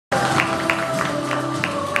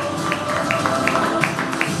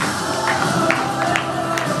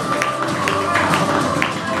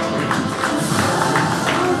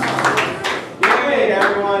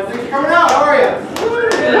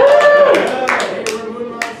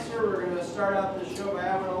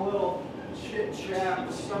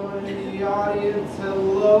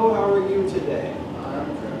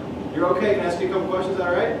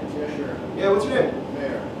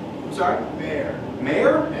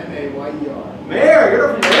Mayor, get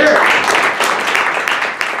over there.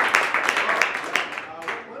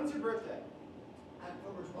 When's your birthday?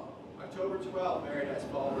 October 12th. October 12th. Very nice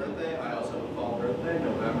fall birthday. I also have a fall birthday,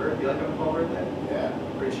 November. Do you like having a fall birthday? Yeah.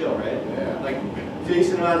 Pretty chill, right? Yeah. Like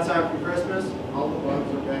decent amount of time for Christmas. All the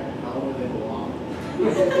bugs are back in hell where they belong.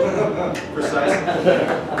 Precisely.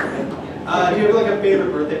 Do you have like a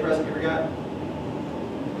favorite birthday present you ever got?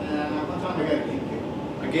 One time I got a GameCube.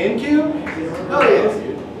 A GameCube? Oh yeah.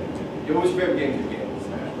 What was your favorite GameCube game?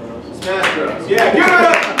 Smash Bros. Smash Bros. Yeah, give it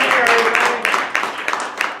up for me, everybody.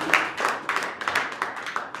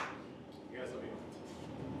 You guys let me.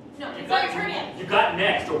 No, it's not your turn yet. You got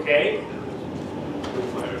next, okay?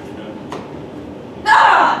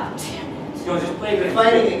 Ah! Damn it. Go just play They're with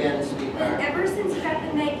fighting again, sweetheart. Ever since you got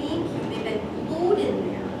them that GameCube, they've been glued in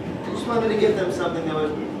there. I just wanted to give them something that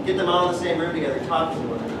would get them all in the same room together, talking to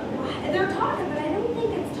one another. They're talking, but I don't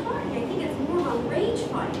think it's talking. I think it's more of a rage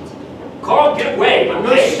fight. Carl, get away! I'm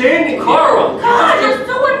not standing here. Carl! God, you're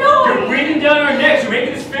so annoying! You're breathing down our necks. You're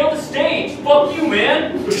making us fail the stage. Fuck you,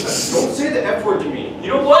 man. Don't say the F word to me. You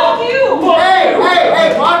know what? Fuck you! Fuck Hey, you.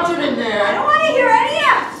 hey, watch it in I there! don't want to hear any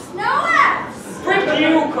F's! No F's! Frick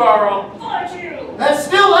you, Carl. Fuck you! That's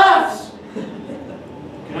still F's!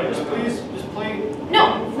 Can I just please just play?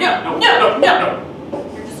 No! No.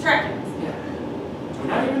 You're distracting us. I'm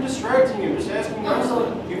not even distracting you. I'm just asking nicely.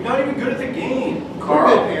 You're not even good at the game. We're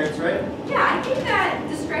Carl. good parents, right? Yeah, I think that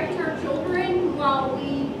distracting our children while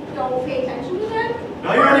we don't pay attention to them.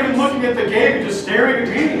 Now you're not even looking at the game. You're just staring at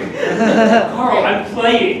me. Carl, I'm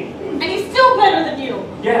playing. And he's still better than you.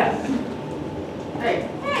 Yeah. Hey,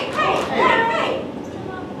 Hey!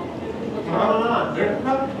 Come on.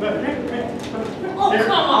 Oh,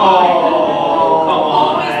 come on!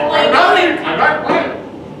 Always playing. I'm not playing.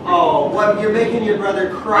 oh, what, you're making your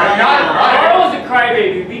brother cry. I'm not now. crying. Carl's a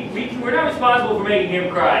crybaby. We're not responsible for making him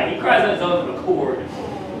cry. He cries on his own accord. Is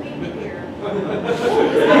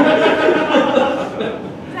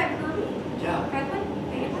that Kirby? Yeah. Franklin?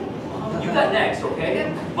 You got next,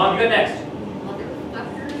 okay? Mom, you got next.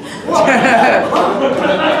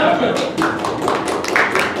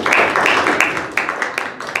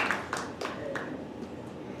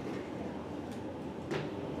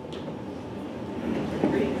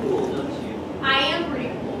 Pretty cool, don't you? I am pretty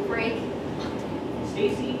cool, Frank.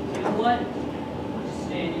 Stacy, you know what? Just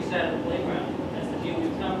stay on your side of the playground. That's the deal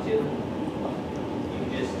we've come to. You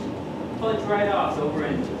can just fudge right off over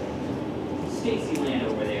in Stacy land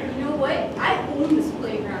over there. You know what? I own this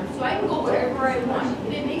playground, so I can go wherever I want.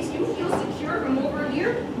 If it makes you feel secure from over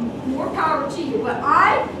here, more power to you. But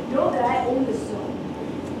I know that I own this zone.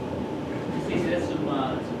 Stacy, that's some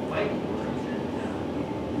fighting words.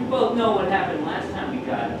 And, we both know what happened last time we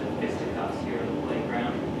got into fisticuffs here on the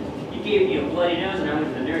playground. You gave me a bloody nose and I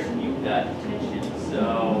went to the nurse and you got detention,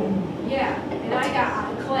 so... Yeah, and I got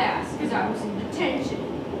out of class because I was in detention.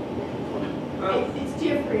 It's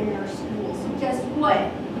different in our school, so guess what?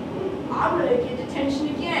 I'm gonna get detention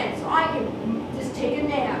again, so I can just take a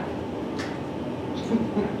nap.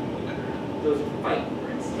 Those are fighting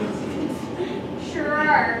words, Stacy. Sure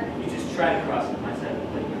are. You just try to cross to my side of the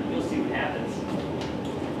playground. You'll see what happens.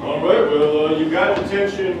 All right, well, you got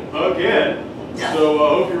detention again. So I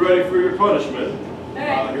hope you're ready for your punishment.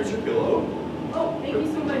 Alright. Here's your pillow. Oh, thank you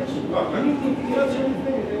so much. Oh, I didn't think you got anything,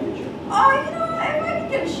 didn't you? Oh, you know, I might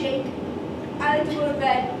get a shake. I like to go to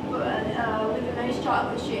bed with a nice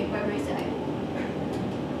chocolate shake by my side.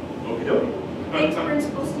 Okie dokie. Thanks,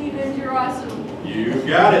 Principal Stevens. You're awesome. You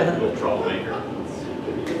got it, little troublemaker.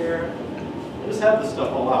 Here. Just have this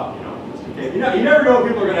stuff all out, you know. Just in case. You never know what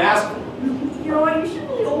people are going to ask for. You know what? You should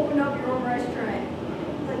really open up your own restaurant.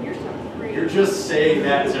 Like, your stuff's great. You're just saying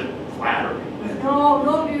that to flatter me.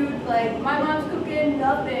 No, dude. Like, my mom's cooking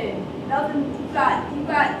nothing. Nothing. You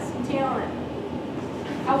got some talent.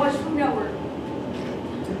 I watch Food Network.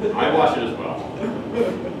 I watch it as well.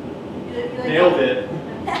 You like Nailed that? it.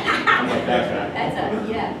 I'm like that guy. That's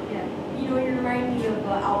yeah. You know, you remind me of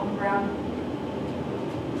Alton Brown.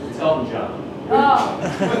 It's Elton John. Oh.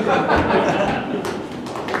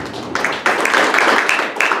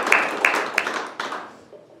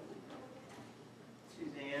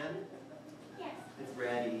 Suzanne, Yes. it's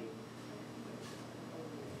ready.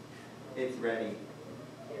 It's ready.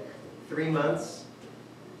 3 months,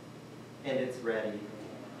 and it's ready.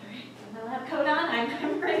 I'll have coat on.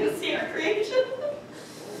 I'm ready to see our creation.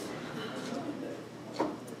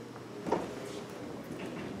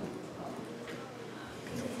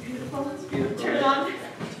 Beautiful. It's beautiful. Turn it on.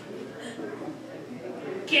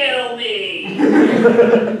 Kill me!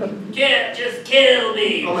 Just kill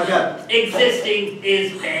me! Oh my God. Existing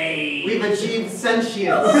is pain. We've achieved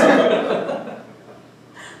sentience.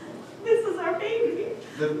 This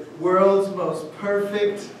The world's most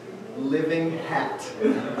perfect living hat.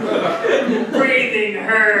 Breathing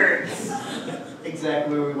hurts.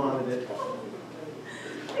 Exactly where we wanted it.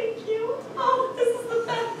 Thank you. Oh, this is the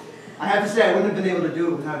best. I have to say, I wouldn't have been able to do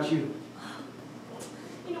it without you.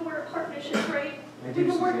 You know, we're a partnership, right? I do,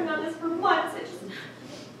 We've been working Suzanne. on this for months. It just...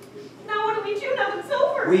 Now what do we do now that it's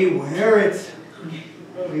over? We wear it. We You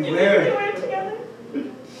wear think we it. wear it together?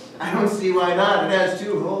 I don't see why not. It has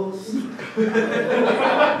 2 holes.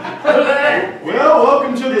 Well,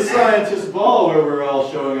 welcome to the scientist ball where we're all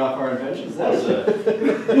showing off our inventions. That was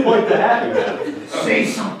quite the hat you have. Say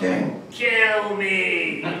something. Kill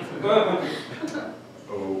me.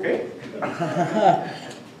 Okay.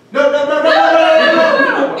 No.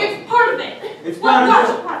 It's part of it. It's What? part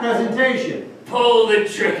of What? the presentation. Pull the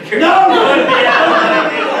trigger. No!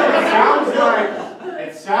 It sounds like,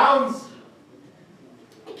 it sounds,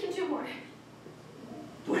 I can do more.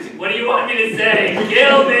 What do you want me to say?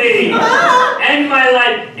 Kill me! End my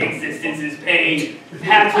life. Existence is pain.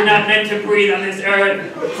 Hats were not meant to breathe on this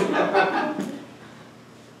earth.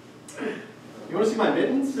 you want to see my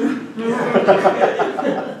mittens? Kill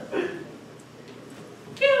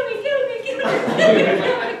me, kill me, kill me.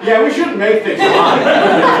 Yeah, we shouldn't make things live.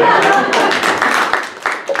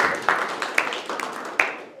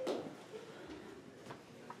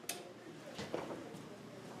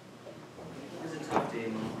 It was a tough day,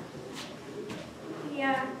 Mom.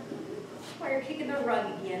 Yeah. Why you're kicking the rug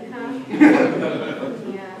again, huh?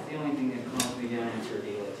 Yeah. It's the only thing that calms me down after a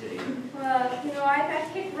day like today. Well, you know,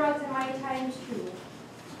 I've kicked rugs in my time too.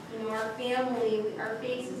 You know, our family, our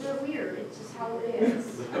faces are weird. It's just how it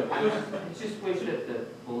is. I just wish that the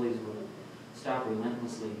bullies would stop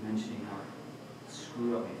relentlessly mentioning how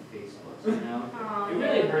screwed up my face looks, you know? Aw, It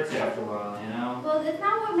really hurts after a while, you know? Well, it's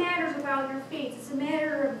not what matters about your face. It's a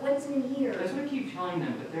matter of what's in here. That's what I keep telling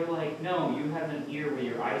them, but they're like, no, you have an ear where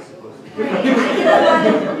your eye's supposed to be. Right. I get a lot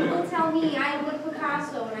of people tell me I look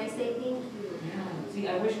Picasso, and I say thank you. Yeah, see,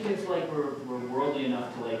 I wish kids like were worldly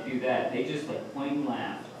enough to like do that. They just like point and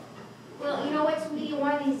laugh. Well, you know what, sweetie?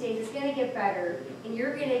 One of these days it's going to get better. And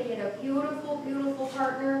you're going to get a beautiful, beautiful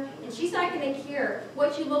partner. And she's not going to care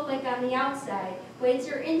what you look like on the outside, but it's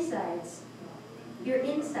your insides. Your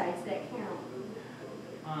insides that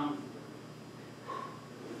count.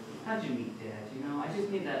 How'd you meet Dad, you know? I just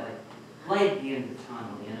need that like light at the end of the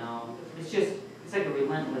tunnel, you know? It's like a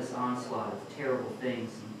relentless onslaught of terrible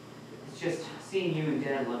things. And it's just seeing you and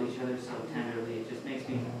Dad love each other so tenderly, it just makes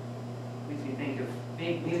me think of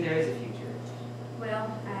maybe there is a future.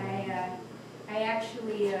 Well, I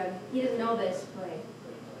actually, he doesn't know this, but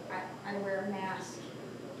I wear a mask.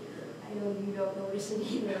 I know you don't notice it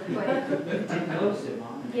either, but I didn't notice it,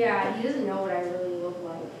 Mom. yeah, he doesn't know what I really look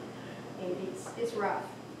like. And it's rough.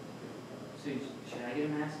 So should I get a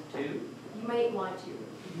mask too? You might want to.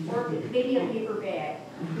 Or maybe a paper bag.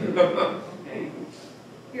 Okay.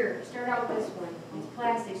 Here, start out with this one. It's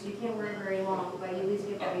plastic, so you can't wear it very long, but you at least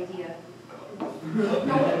get that idea.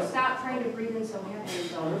 Don't stop trying to breathe in so heavily,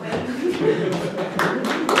 though.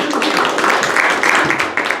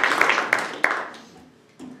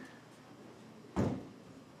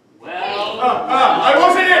 Well, I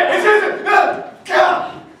wasn't it!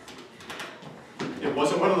 It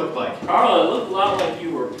wasn't what it looked like. Carl, it looked a lot like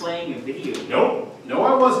you were playing a video game. No,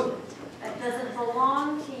 I wasn't. That doesn't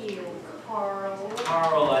belong to you, Carl.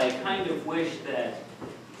 Carl, I kind of wish that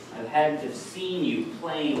I hadn't have seen you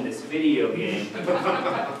playing this video game.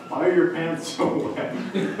 Why are your pants so wet?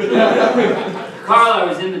 Carl, I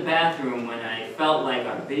was in the bathroom when I felt like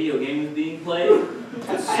our video game was being played. It's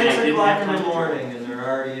And I 6 didn't o'clock have in the time to- morning and they're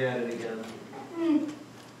already at it again.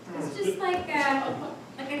 It's just like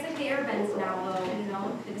it's like the air vents now, though, you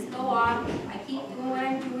know? They just go off, I keep doing what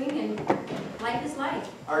I'm doing, and life is life.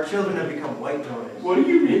 Our children have become white noise. What do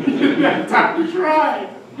you mean you didn't have time to try?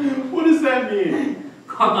 What does that mean?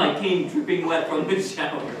 Carl, I came dripping wet from the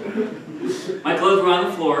shower. My clothes were on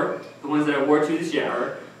the floor, the ones that I wore to the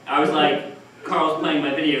shower. I was like, Carl's playing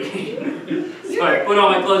my video game. So I put all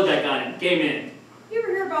my clothes back on and came in. You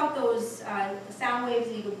ever hear about those sound waves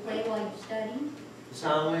that you can play while you study? The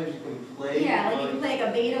sound waves you can play. Yeah, like you can play like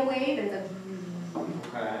a beta wave, and,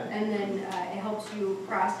 Okay. and then it helps you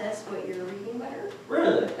process what you're reading better.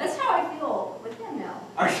 Really? That's how I feel with them now.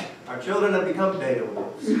 Our children have become beta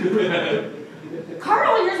wolves.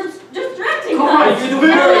 Carl, you're just distracting I us.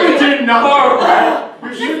 literally did not. Carl!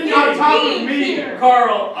 You're sitting on top of me.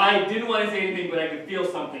 Carl, I didn't want to say anything, but I could feel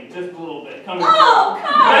something, just a little bit. Come here. Oh,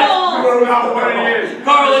 Carl! That's not what it is.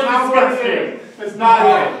 Carl, it's That's not what it disgusting. is. It's not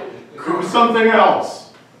it. It was something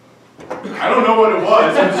else. I don't know what it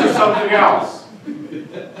was. It was just something else.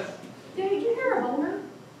 Did you hear a boner?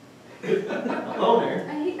 Boner?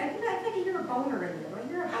 I boner in there. Do I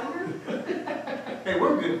hear a boner? Hey,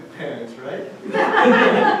 we're good parents, right?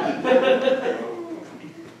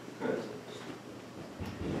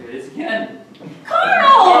 Here it is again. Carl!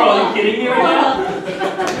 Carl, are you kidding me right now?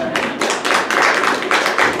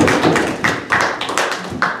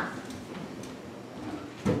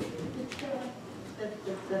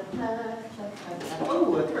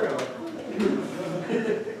 Oh, a turtle.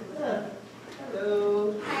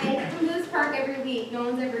 Hello. I come to this park every week. No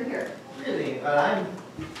one's ever here. Really? Well,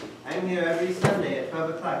 I'm here every Sunday at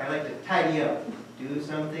 12 o'clock. I like to tidy up, do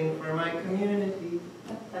something for my community.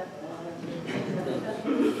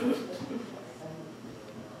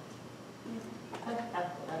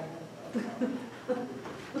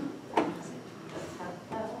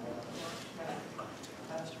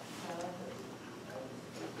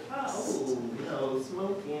 Oh, no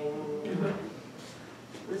smoking.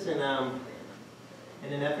 Listen,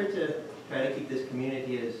 in an effort to try to keep this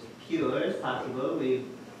community as pure as possible, we,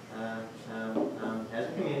 as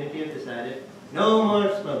a community, have decided no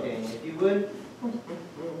more smoking. If you would.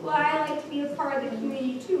 Well, I like to be a part of the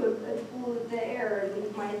community too, and cool the air and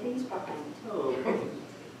leave my things behind. Oh,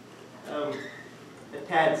 a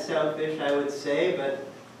tad selfish, I would say, but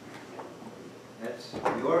that's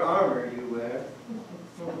your armor you wear.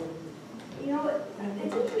 You know,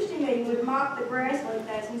 it's interesting that you would mop the grass like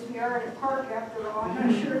that since we are in a park after all.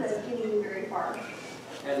 I'm not sure that's getting you very far.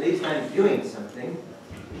 At least I'm doing something.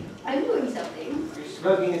 I'm doing something. You're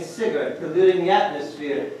smoking a cigarette, polluting the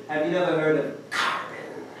atmosphere. Have you never heard of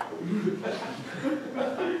carbon?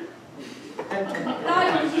 I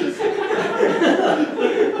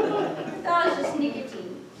thought it was just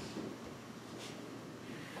nicotine.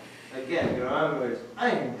 Again, your armor is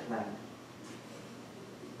ironclad.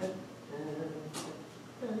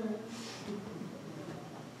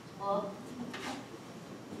 Well,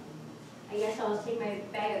 I guess I'll just take my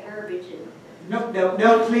bag of garbage and...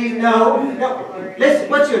 No, please, no. Listen,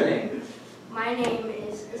 what's your name? My name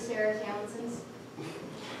is Sarah Samuelson.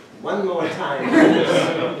 One more time.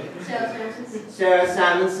 Sarah Samuelson. Sarah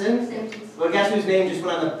Samuelson. Well, guess whose name just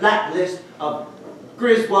went on the blacklist of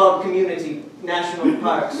Griswold Community National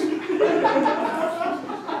Parks? I'm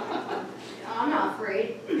not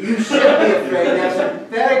afraid. You should be afraid. There's some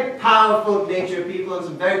very powerful nature people and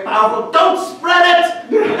some very powerful... Don't spread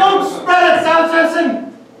it! Don't spread it, Sarah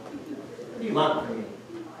Samuelson! What do you want from me?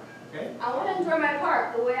 Okay? I want to enjoy my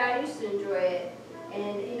park the way I used to enjoy it.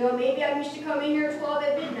 And, you know, maybe I'm used to coming here at 12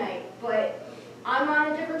 at midnight, but I'm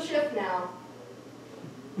on a different shift now.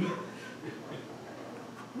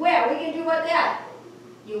 What we can do about that?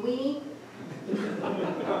 You weenie?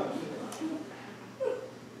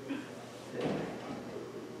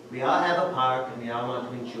 We all have a park and we all want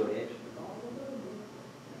to enjoy it.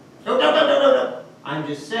 No. I'm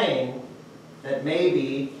just saying that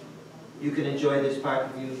maybe you can enjoy this park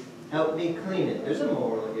if you help me clean it. There's a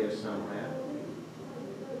moral here somewhere.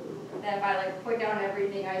 That if I like put down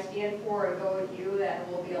everything I stand for and go with you, that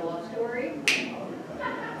will be a love story?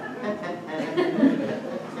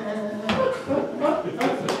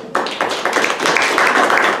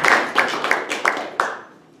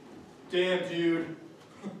 Damn, dude.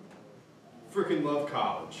 Freaking love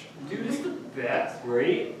college. Dude, it's the best,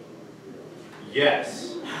 right?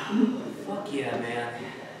 Yes. Fuck yeah, man.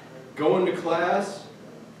 Going to class,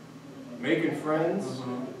 making friends,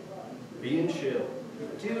 being chill.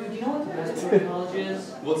 Dude, you know what the best part of college is?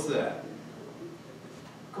 What's that?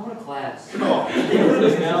 Going to class. Oh,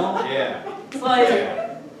 You know? yeah. It's like,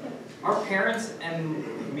 Yeah. our parents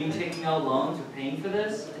and me taking out loans are paying for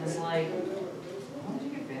this, and it's like, why don't you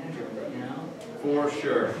take advantage of it, you know? For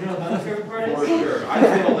sure. You know what my favorite part is? For sure. I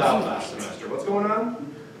failed out last semester. What's going on?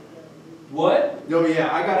 What? No, yeah,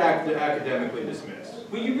 I got academically dismissed.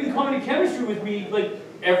 Well, you've been coming to chemistry with me, like,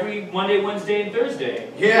 every Monday, Wednesday, and Thursday.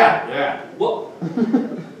 Yeah. Well,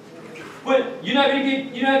 but you're not gonna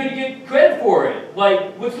get credit for it.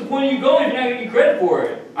 Like, what's the point of you going if you're not gonna get credit for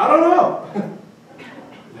it? I don't know.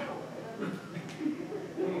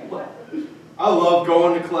 What? I love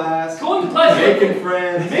going to class, Going to class, making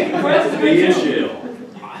friends, making friends is being good too. chill.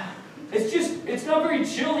 It's not very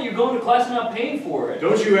chill that you're going to class and not paying for it.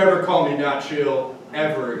 Don't you ever call me not chill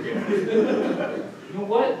ever again. You know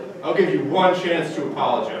what? I'll give you one chance to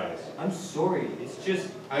apologize. I'm sorry. It's just,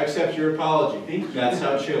 I accept your apology. Thank you. That's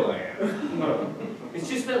how chill I am. it's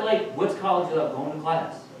just that, like, what's college without going to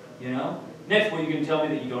class? You know? Next, what, you gonna tell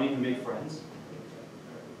me that you don't even make friends?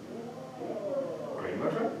 Are you my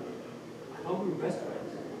friend? I thought we were best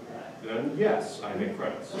friends. Then yes, I make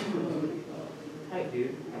friends. Tight,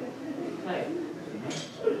 dude. Tight.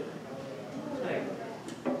 Tight.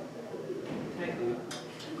 Tight, dude.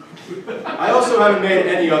 I also haven't made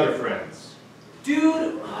any other friends.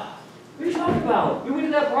 Dude, what are you talking about? We went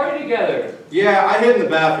to that party together. Yeah, I hid in the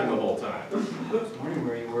bathroom the whole time. I was wondering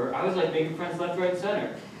where you were. I was like making friends left, right,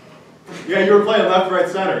 center. Yeah, you were playing left, right,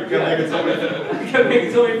 center. You kept making so many. I kept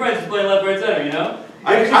making so many friends just playing left, right, center, you know?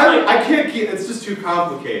 I can't keep, it's just too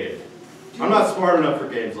complicated. I'm not smart enough for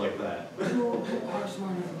games like that. You are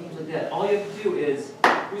smart enough for games like that. All you have to do is,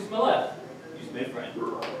 who's to my left? You just made a friend.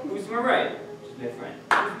 Who's to my right? Just made a friend.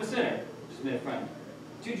 Who's to my center? Just made a friend.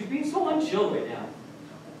 Dude, you're being so unchill right now.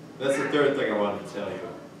 That's the third thing I wanted to tell you.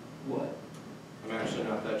 What? I'm actually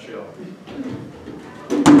not that chill.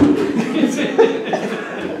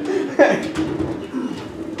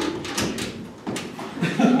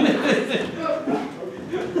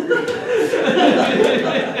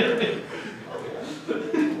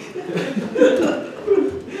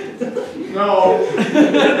 No.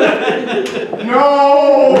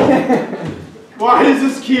 No! Why does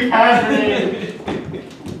this keep happening?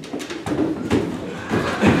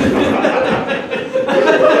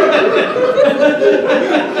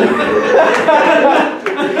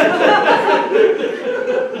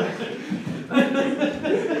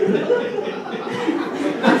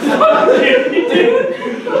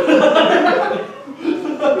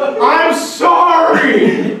 I'm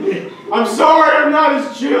sorry! I'm sorry I'm not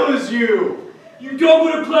as chill as you! You don't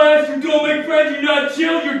go to class, you don't make friends, you're not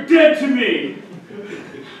chill, you're dead to me!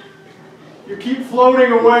 You keep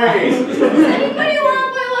floating away! Does anybody want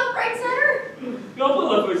to play left, right, center? Don't play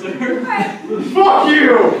left, right, center. Alright. Fuck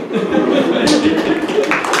you!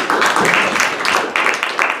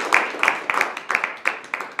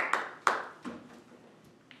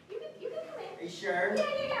 You can come in. Are you sure?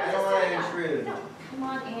 Yeah. I don't want to intrude. No, come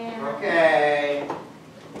on in. Okay.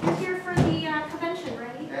 You're here for the convention,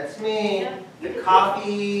 right? That's me. Yep. The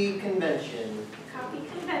coffee convention. Coffee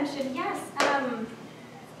convention, yes.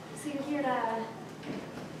 So you're here to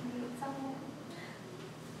meet someone?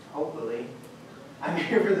 Hopefully. I'm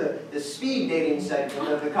here for the speed dating segment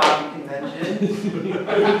of the coffee convention.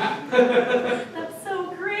 That's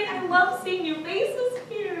so great. I love seeing new faces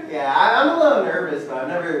here. Yeah, I'm a little nervous, but I've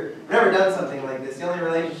never done something like this. The only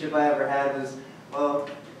relationship I ever had was, well,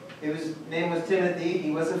 his name was Timothy.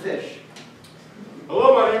 He was a fish.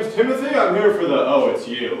 Hello, my name's Timothy. I'm here for the, oh, it's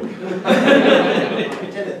you.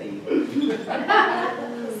 Timothy.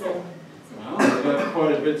 Well, we've got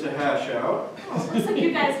quite a bit to hash out. Well, looks like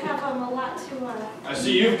you guys have a lot to, I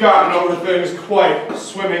see you've gotten over things quite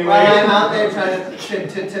swimmingly. Well, I'm out there trying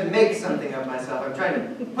to make something of myself. I'm trying to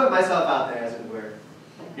put myself out there, as it were.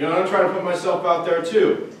 You know, I'm trying to put myself out there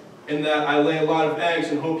too. In that I lay a lot of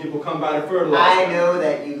eggs and hope people come by to fertilize. I know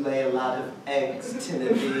that you lay a lot of eggs,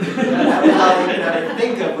 Timothy. That was all you could ever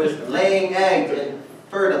think of was laying eggs and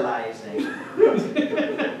fertilizing.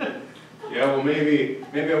 Yeah, well maybe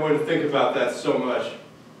I wouldn't think about that so much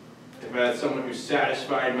if I had someone who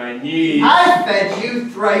satisfied my needs. I fed you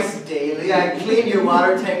thrice daily. I clean your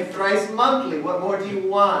water tank thrice monthly. What more do you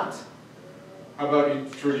want? How about you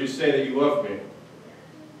say that you love me?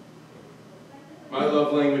 My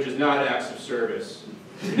love language is not acts of service.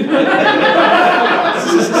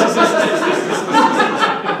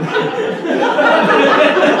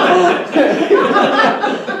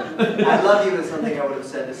 I love you is something I would have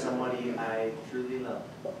said to somebody I truly love.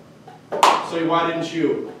 So why didn't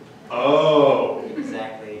you? Oh.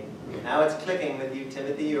 Exactly. Now it's clicking with you,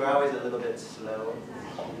 Timothy. You're always a little bit slow.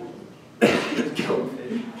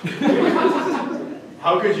 Goldfish.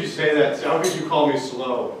 How could you say that? How could you call me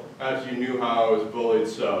slow after you knew how I was bullied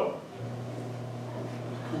so?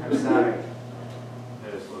 I'm sorry. I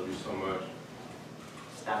just love you so much.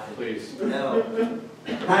 Stop it. Please. No.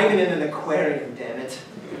 We're not even in an aquarium, damn it.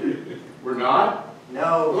 We're not?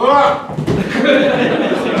 No. Ah!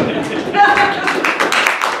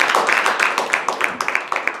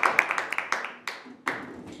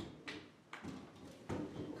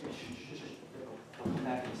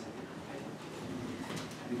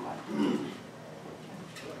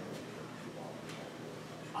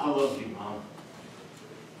 I love you, Mom.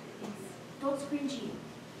 Don't scream cheap.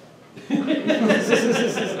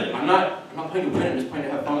 I'm not playing to win, I'm just playing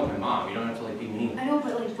to have fun with my mom. You don't have to like be mean. I know,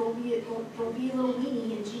 but like, don't be a little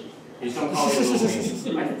weenie and cheap. You just don't call me a little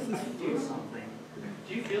mean. I feel something.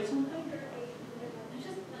 Do you feel something?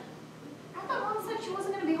 I thought Mom said she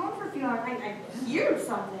wasn't gonna be home for a few hours. I hear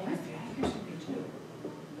something. I hear something too.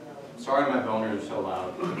 Sorry my boners are so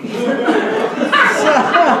loud.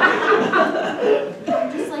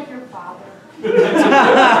 Just like your father.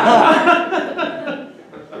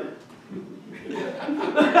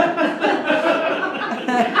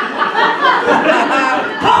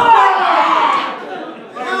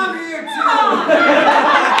 I'm here too.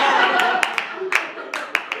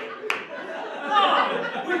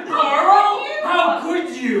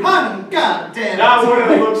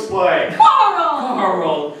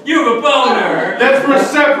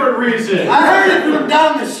 reason. I heard it from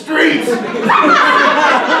down the street. As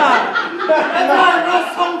I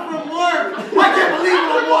rush home from work, I can't believe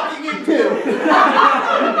what I'm walking into.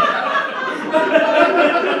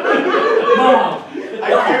 Mom, I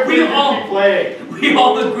can't believe you playing. we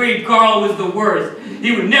all agreed Carl was the worst.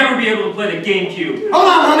 He would never be able to play the GameCube. Hold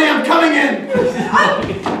on, honey, I'm coming in.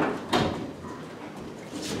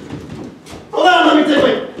 Hold on, let me take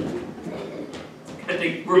my... I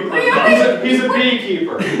think we're He's a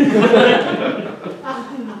beekeeper.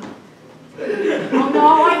 Oh no,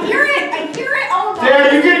 I hear it! I hear it! Oh no! Dad,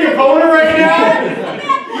 are you getting your boner right now?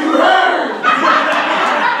 You heard!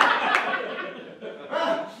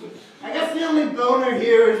 I guess the only boner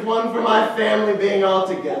here is one for my family being all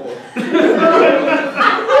together.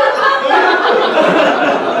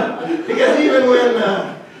 Because even when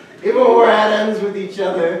we're at ends with each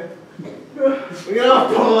other, we can all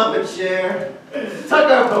pull up a chair, tuck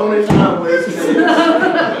our boners in our waistbands,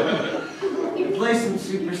 and play some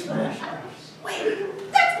Super Smash Bros. Wait,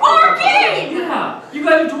 that's our game! Yeah, you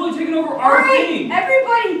guys are totally taking over our Alright, game.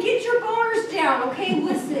 everybody, get your boners down, okay?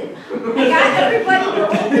 Listen, I got everybody, we're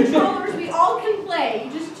all controllers, we all can play.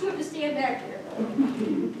 You just two have to stand back here.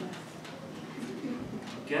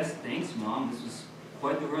 Guess thanks, Mom. This was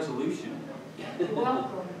quite the resolution. You're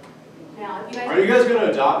welcome. Now, if you guys... Are you guys going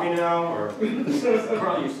to adopt me now, or?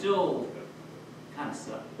 Carl, you still kind of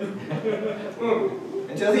suck.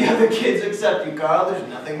 Until the other kids accept you, Carl, there's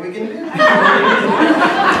nothing we can do.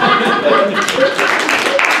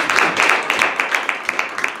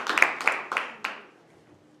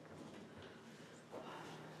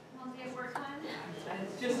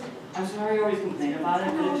 It's just, I'm sorry I always complain about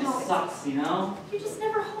it, but it just sucks, you know? You're just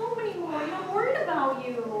never home anymore. I'm worried about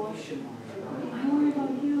you. You shouldn't worry about me. I worry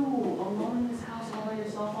about you, alone in this house all by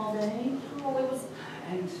yourself all day. Oh, it was...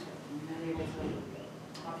 And you're not able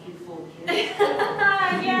to talk to your full kids.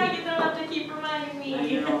 Yeah, you don't have to keep reminding me. I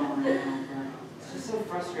know, but it's just so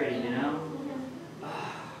frustrating, you know?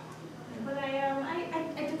 But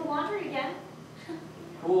I did the laundry again.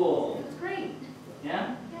 Cool. It was great.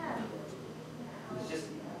 Yeah? Yeah.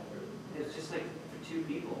 It's just like for two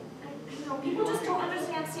people. People just don't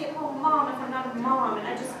understand stay-at-home mom if I'm not a mom, and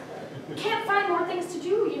I just can't find more things to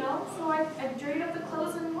do, you know? So I dirtied up the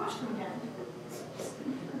clothes and washed them again.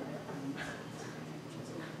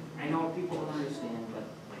 I know people don't understand, but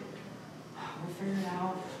we'll figure it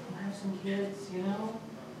out. We'll have some kids, you know?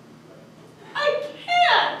 I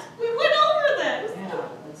can't! We went over this! Yeah,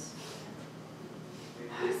 that's...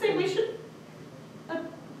 You say we should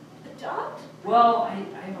adopt? Well, I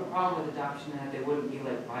have a problem with adoption that they wouldn't be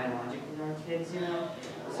like biologically our kids, you know?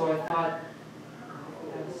 So I thought,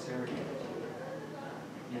 we could have a surrogate.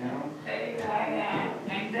 You know? Hey,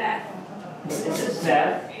 I'm Beth. This is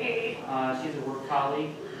Beth. She's a work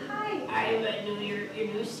colleague. Hi. I'm a your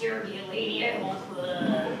new surrogate lady at home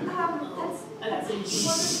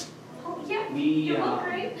That's oh, yeah, We, you look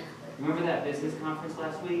great. Remember that business conference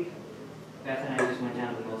last week? Beth and I just went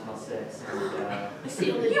down to Motel 6 and,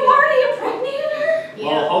 You already impregnated her?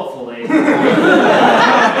 well, hopefully.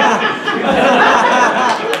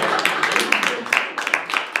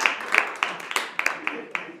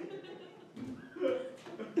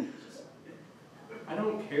 I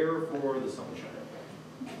don't care for the sunshine.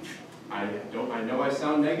 I know I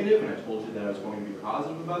sound negative, and I told you that I was going to be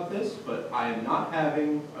positive about this, but I am not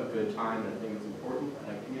having a good time, and I think it's important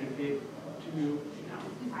that I communicate to you now.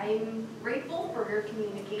 I'm grateful for your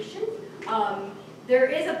communication. There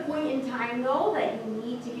is a point in time, though, that you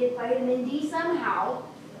need to get vitamin D somehow.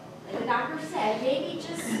 Like the doctor said, maybe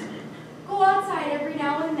just go outside every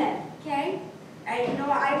now and then, okay? And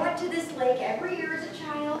I went to this lake every year as a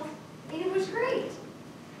child, and it was great.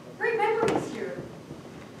 Great memories here.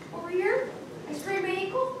 Over here, I sprained my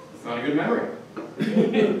ankle. It's not a good memory.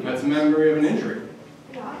 That's a memory of an injury.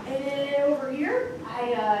 Yeah, and then over here,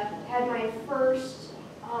 I had my first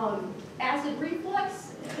acid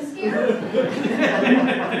reflux scare.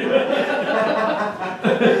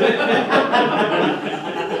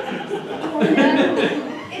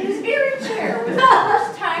 In this very chair was the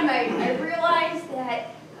first time I realized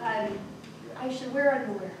that I should wear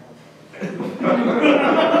underwear.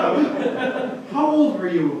 How old were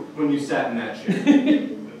you when you sat in that chair?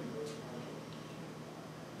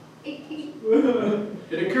 18.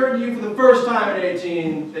 It occurred to you for the first time at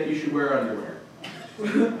 18 that you should wear underwear.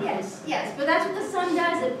 Yes, but that's what the sun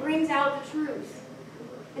does. It brings out the truth.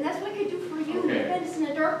 And that's what it could do for you. Okay. You've been just in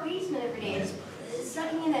a dark basement every day. It's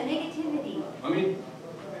sucking in that negativity. Let me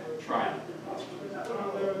try it.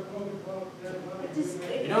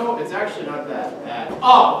 It You know, it's actually not that bad.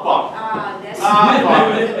 Oh, fuck! that's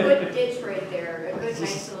fuck. a good ditch right there. A good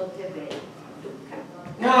nice little divot. Okay.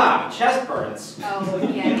 Ah, chest burns.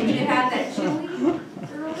 Oh, yeah, did you have that chili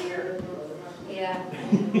earlier? Yeah.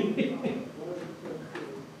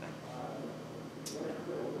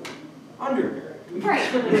 Underwear. Right.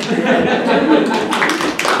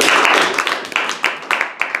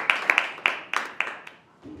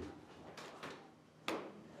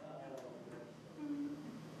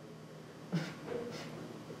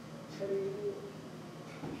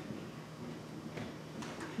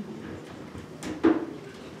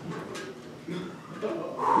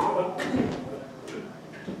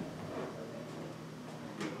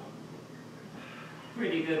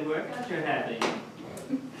 Pretty good workout you're having.